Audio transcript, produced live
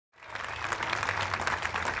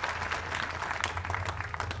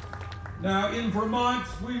Now, in Vermont,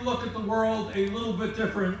 we look at the world a little bit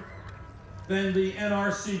different than the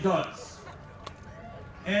NRC does.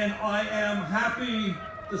 And I am happy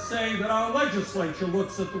to say that our legislature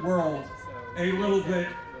looks at the world a little bit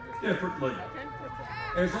differently.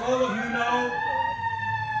 As all of you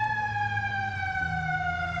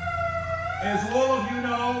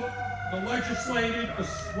know, the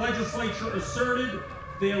legislature asserted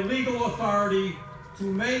their legal authority to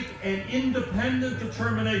make an independent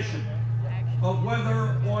determination of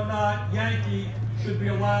whether or not Yankee should be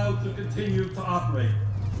allowed to continue to operate.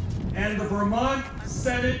 And the Vermont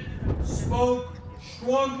Senate spoke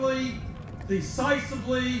strongly,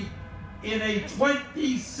 decisively, in a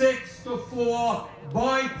 26-4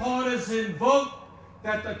 bipartisan vote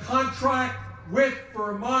that the contract with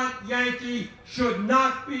Vermont Yankee should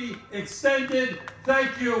not be extended.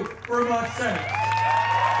 Thank you, Vermont Senate.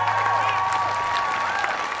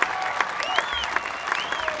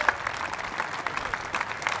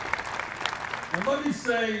 And let me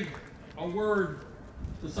say a word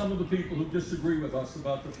to some of the people who disagree with us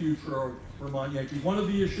about the future of Vermont Yankee. One of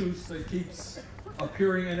the issues that keeps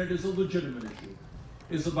appearing, and it is a legitimate issue,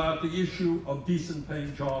 is about the issue of decent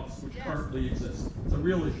paying jobs which currently exist. It's a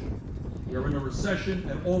real issue. We're in a recession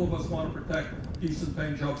and all of us want to protect decent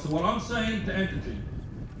paying jobs. So what I'm saying to Entergy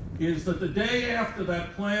is that the day after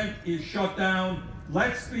that plant is shut down,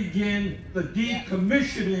 let's begin the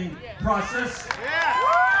decommissioning process.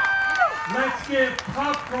 Let's give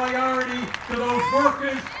top priority to those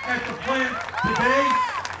workers at the plant today.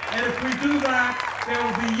 And if we do that, there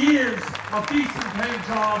will be years of decent paying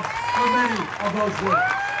jobs for many of those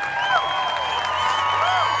workers.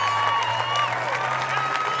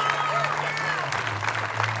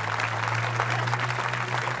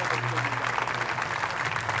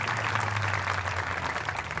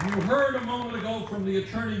 You heard a moment ago from the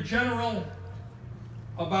Attorney General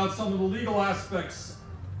about some of the legal aspects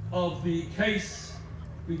of the case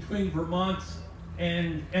between Vermont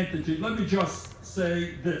and Entergy. Let me just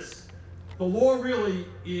say this. The law really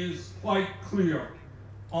is quite clear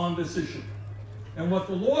on this issue. And what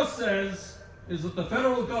the law says is that the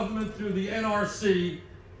federal government through the NRC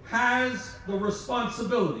has the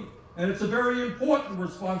responsibility, and it's a very important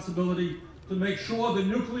responsibility, to make sure the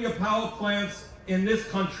nuclear power plants in this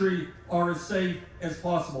country are as safe as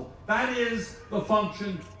possible. That is the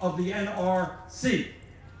function of the NRC.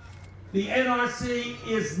 The NRC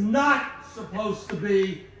is not supposed to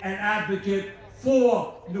be an advocate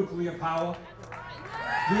for nuclear power.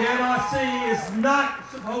 The NRC is not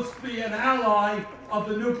supposed to be an ally of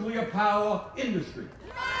the nuclear power industry.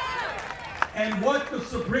 And what the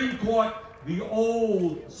Supreme Court, the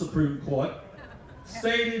old Supreme Court,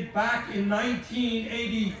 stated back in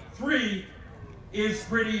 1983 is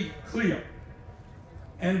pretty clear.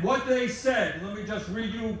 And what they said, let me just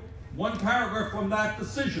read you one paragraph from that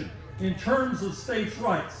decision. In terms of states'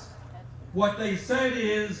 rights, what they said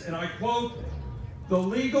is, and I quote, "The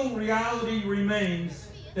legal reality remains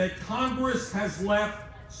that Congress has left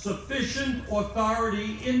sufficient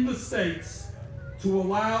authority in the states to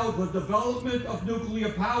allow the development of nuclear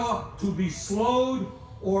power to be slowed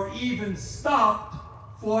or even stopped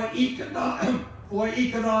for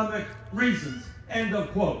economic reasons." End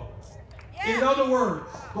of quote. In other words,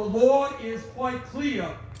 the law is quite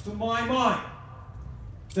clear to my mind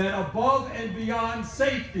that above and beyond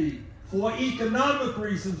safety, for economic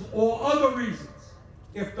reasons or other reasons,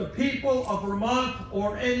 if the people of Vermont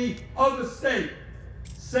or any other state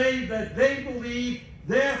say that they believe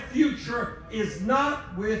their future is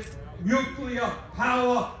not with nuclear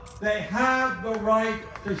power, they have the right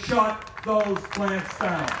to shut those plants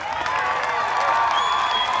down.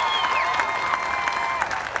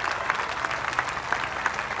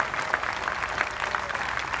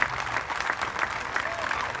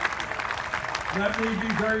 Let me be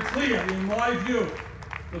very clear. In my view,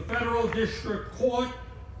 the federal district court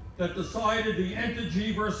that decided the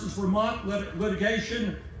Entergy versus Vermont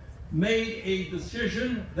litigation made a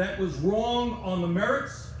decision that was wrong on the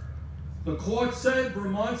merits. The court said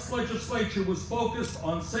Vermont's legislature was focused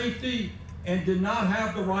on safety and did not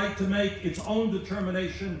have the right to make its own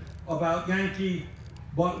determination about Yankee.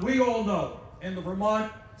 But we all know, and the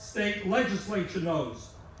Vermont state legislature knows,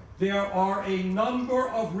 there are a number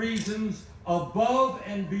of reasons above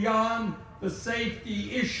and beyond the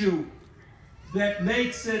safety issue that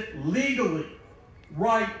makes it legally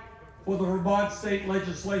right for the Vermont state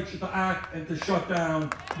legislature to act and to shut down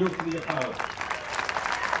nuclear power.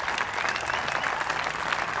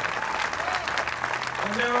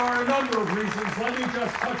 And there are a number of reasons. Let me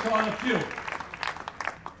just touch on a few.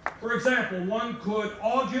 For example, one could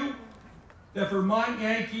argue that Vermont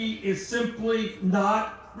Yankee is simply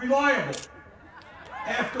not reliable.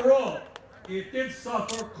 After all, it did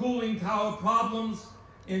suffer cooling tower problems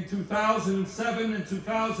in 2007 and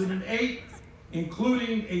 2008,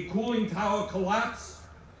 including a cooling tower collapse,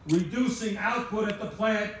 reducing output at the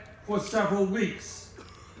plant for several weeks.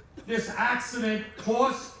 This accident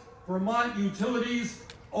cost Vermont utilities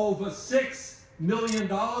over $6 million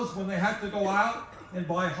when they had to go out and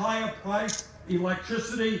buy higher priced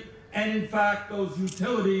electricity, and in fact those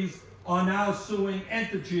utilities are now suing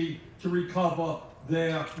Entergy to recover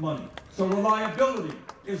their money. So reliability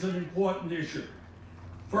is an important issue.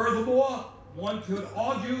 Furthermore, one could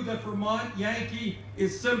argue that Vermont Yankee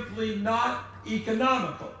is simply not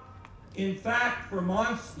economical. In fact,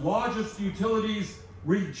 Vermont's largest utilities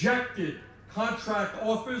rejected contract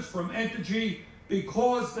offers from Entergy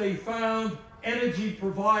because they found energy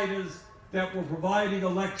providers that were providing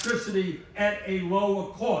electricity at a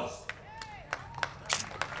lower cost.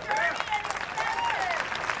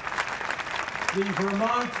 The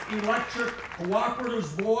Vermont Electric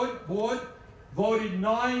Cooperatives Board voted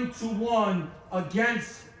 9-1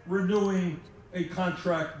 against renewing a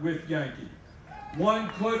contract with Yankee. One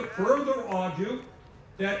could further argue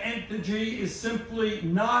that Entergy is simply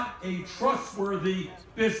not a trustworthy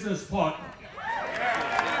business partner.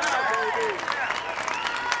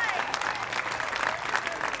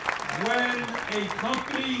 When a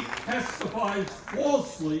company testifies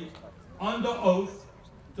falsely under oath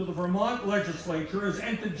to the Vermont legislature, as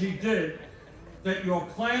Entergy did, that your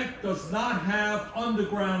plant does not have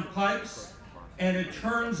underground pipes, and it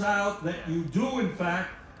turns out that you do in fact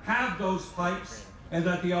have those pipes, and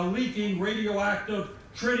that they are leaking radioactive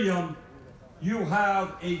tritium, you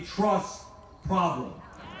have a trust problem.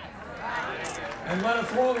 And let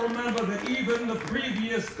us all remember that even the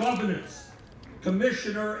previous governors,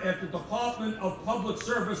 commissioner at the Department of Public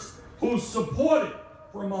Service who supported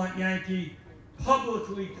Vermont Yankee,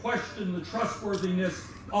 publicly questioned the trustworthiness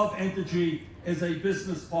of Entergy as a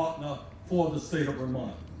business partner for the state of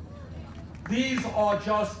Vermont. These are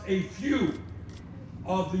just a few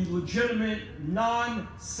of the legitimate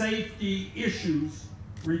non-safety issues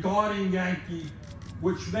regarding Yankee,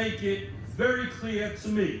 which make it very clear to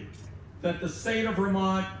me that the state of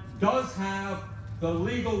Vermont does have the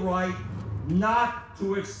legal right not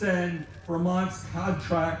to extend Vermont's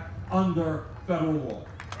contract under federal law.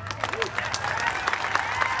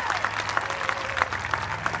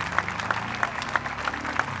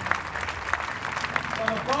 But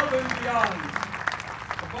above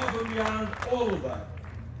and beyond all of that,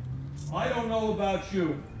 I don't know about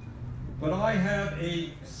you, but I have a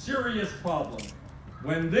serious problem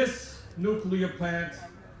when this nuclear plant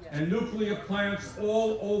and nuclear plants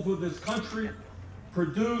all over this country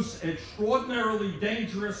produce extraordinarily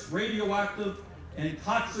dangerous radioactive and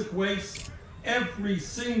toxic waste every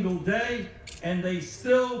single day, and they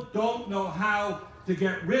still don't know how to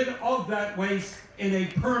get rid of that waste in a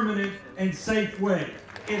permanent and safe way.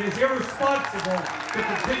 It is irresponsible to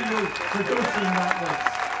continue producing that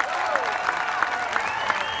waste.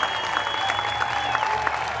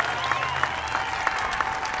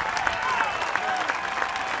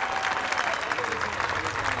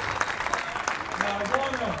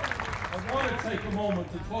 Take a moment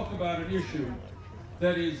to talk about an issue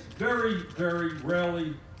that is very, very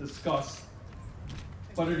rarely discussed,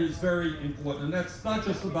 but it is very important. And that's not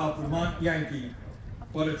just about Vermont Yankee,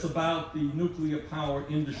 but it's about the nuclear power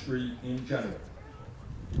industry in general.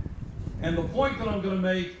 And the point that I'm going to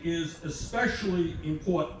make is especially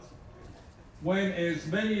important when, as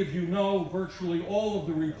many of you know, virtually all of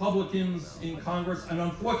the Republicans in Congress, and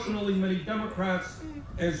unfortunately many Democrats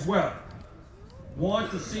as well,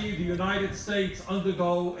 want to see the United States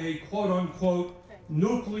undergo a quote-unquote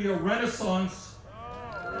nuclear renaissance.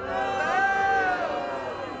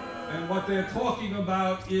 And what they're talking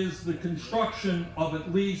about is the construction of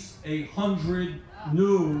at least 100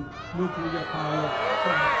 new nuclear power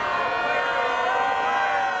plants.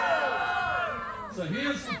 So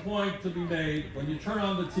here's the point to be made when you turn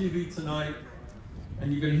on the TV tonight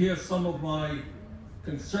and you can hear some of my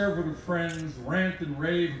conservative friends rant and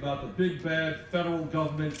rave about the big bad federal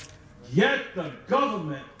government. Get the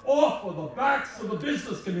government off of the backs of the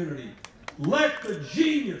business community. Let the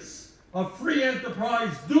genius of free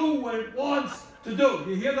enterprise do what it wants to do.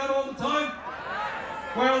 You hear that all the time?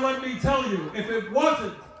 Well, let me tell you, if it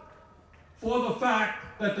wasn't for the fact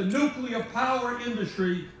that the nuclear power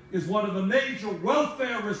industry is one of the major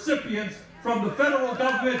welfare recipients from the federal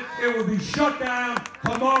government, it will be shut down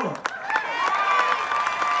tomorrow.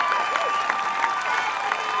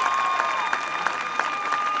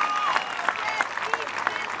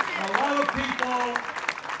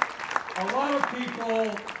 A lot of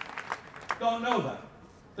people don't know that.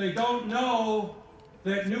 They don't know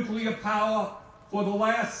that nuclear power for the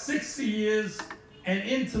last 60 years and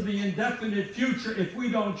into the indefinite future, if we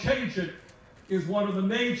don't change it, is one of the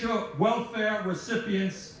major welfare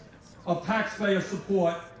recipients of taxpayer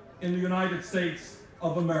support in the United States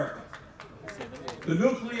of America. The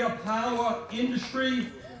nuclear power industry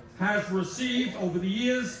has received over the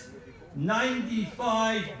years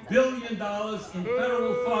 $95 billion in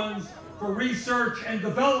federal funds for research and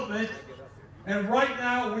development, and right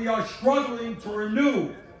now we are struggling to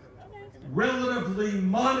renew relatively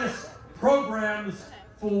modest programs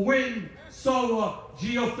for wind, solar,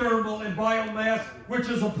 geothermal, and biomass, which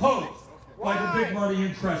is opposed by the big money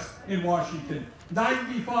interest in Washington.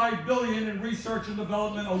 $95 billion in research and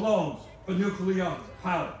development alone for nuclear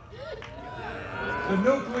power. The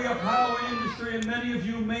nuclear power industry, and many of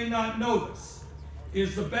you may not know this,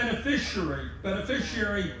 is the beneficiary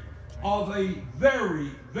of a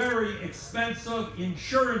very, very expensive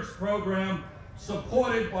insurance program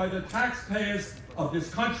supported by the taxpayers of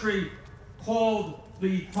this country called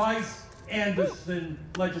the Price-Anderson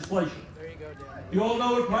legislation. You all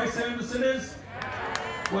know what Price-Anderson is?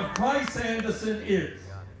 What Price-Anderson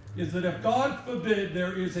is that if, God forbid,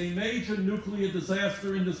 there is a major nuclear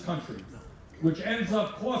disaster in this country, which ends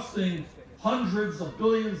up costing hundreds of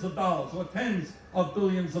billions of dollars or tens of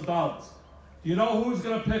billions of dollars, do you know who's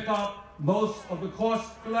going to pick up most of the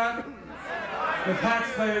cost for that? The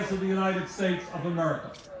taxpayers of the United States of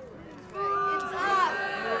America. It's us.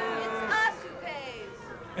 It's us who pays.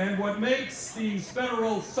 And what makes these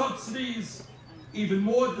federal subsidies even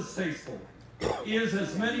more distasteful is,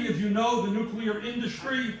 as many of you know, the nuclear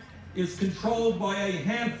industry is controlled by a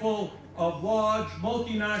handful of large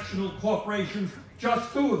multinational corporations,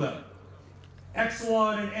 just two of them.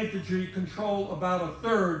 Exelon and Entergy control about a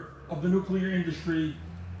third of the nuclear industry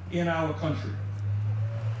in our country.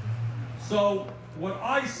 So what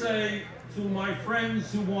I say to my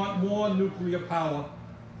friends who want more nuclear power,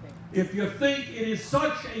 if you think it is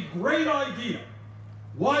such a great idea,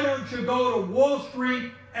 why don't you go to Wall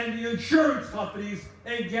Street and the insurance companies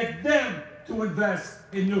and get them to invest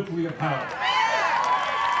in nuclear power?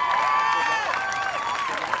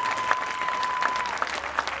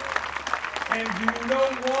 And do you know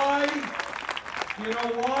why? Do you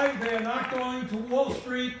know why they're not going to Wall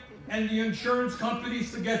Street and the insurance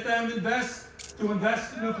companies to get them to invest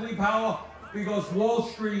in nuclear power? Because Wall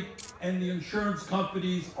Street and the insurance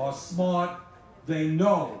companies are smart. They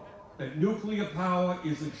know that nuclear power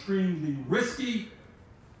is extremely risky.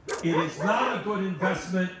 It is not a good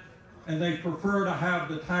investment, and they prefer to have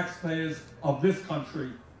the taxpayers of this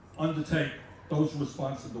country undertake those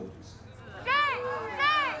responsibilities.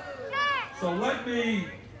 So let me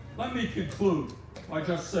conclude by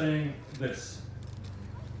just saying this.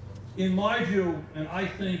 In my view, and I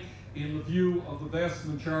think in the view of the vast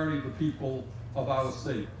majority of the people of our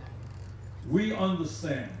state, we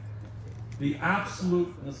understand the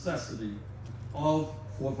absolute necessity of,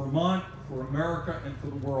 for Vermont, for America, and for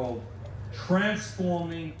the world,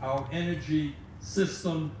 transforming our energy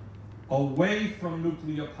system away from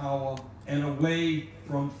nuclear power and away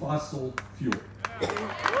from fossil fuel.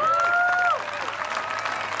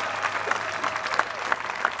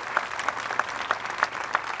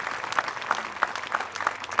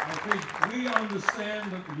 I think we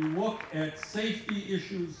understand that when you look at safety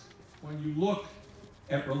issues, when you look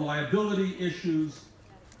at reliability issues,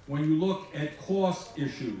 when you look at cost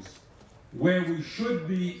issues, where we should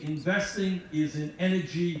be investing is in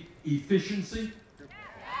energy efficiency.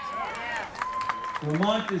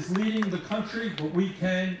 Vermont is leading the country, but we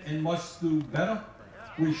can and must do better.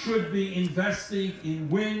 We should be investing in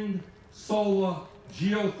wind, solar,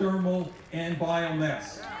 geothermal, and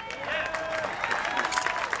biomass.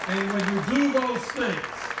 And when you do those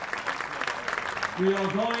things, we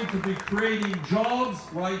are going to be creating jobs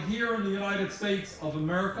right here in the United States of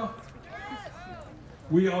America.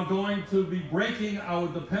 We are going to be breaking our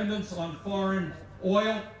dependence on foreign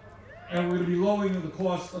oil, and we're going to be lowering the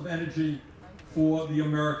cost of energy for the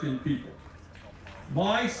American people.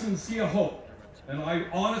 My sincere hope, and I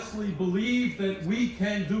honestly believe that we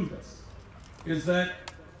can do this, is that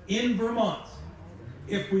in Vermont,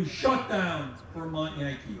 if we shut down Vermont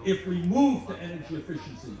Yankee, if we move to energy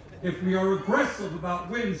efficiency, if we are aggressive about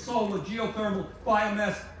wind, solar, geothermal,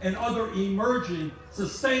 biomass, and other emerging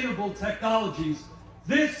sustainable technologies,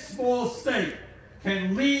 this small state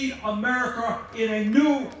can lead America in a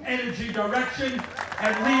new energy direction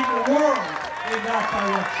and lead the world in that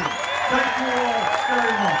direction. Thank you all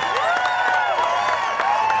very much.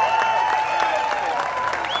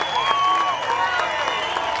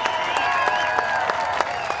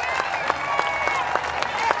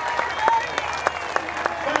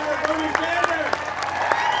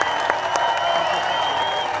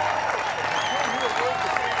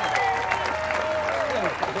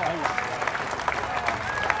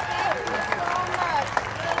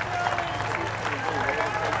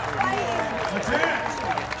 That's it.